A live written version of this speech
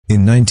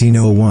In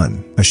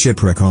 1901, a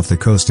shipwreck off the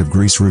coast of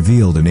Greece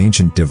revealed an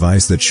ancient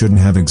device that shouldn't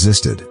have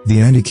existed. The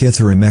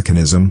Antikythera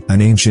Mechanism,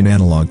 an ancient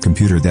analog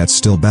computer that's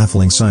still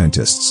baffling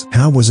scientists.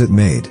 How was it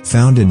made?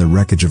 Found in the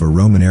wreckage of a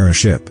Roman-era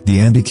ship, the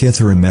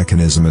Antikythera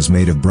Mechanism is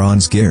made of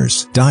bronze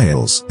gears,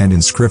 dials, and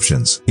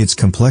inscriptions. Its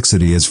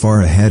complexity is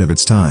far ahead of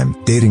its time,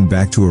 dating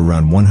back to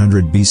around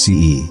 100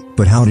 BCE.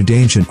 But how did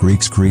ancient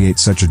Greeks create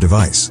such a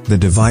device? The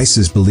device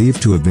is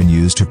believed to have been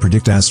used to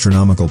predict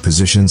astronomical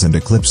positions and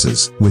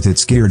eclipses. With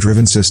its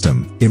gear-driven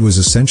system, it was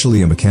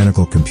essentially a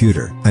mechanical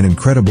computer, an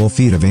incredible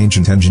feat of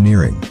ancient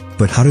engineering.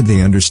 But how did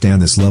they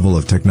understand this level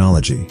of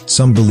technology?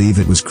 Some believe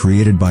it was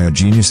created by a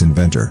genius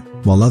inventor,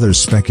 while others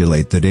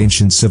speculate that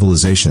ancient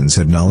civilizations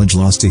had knowledge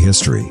lost to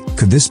history.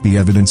 Could this be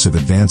evidence of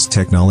advanced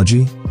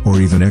technology, or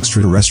even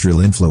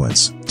extraterrestrial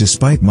influence?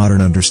 Despite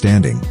modern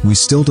understanding, we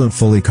still don't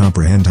fully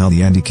comprehend how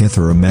the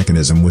Antikythera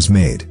Mechanism was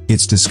made.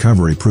 Its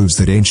discovery proves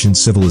that ancient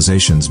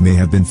civilizations may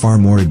have been far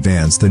more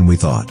advanced than we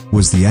thought.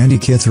 Was the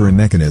Antikythera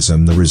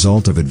Mechanism the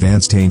result of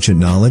advanced ancient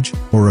knowledge,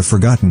 or a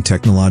forgotten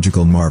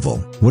technological marvel?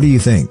 What do you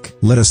think?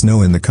 Let us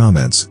know in the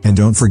comments, and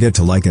don't forget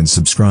to like and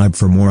subscribe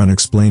for more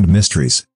unexplained mysteries.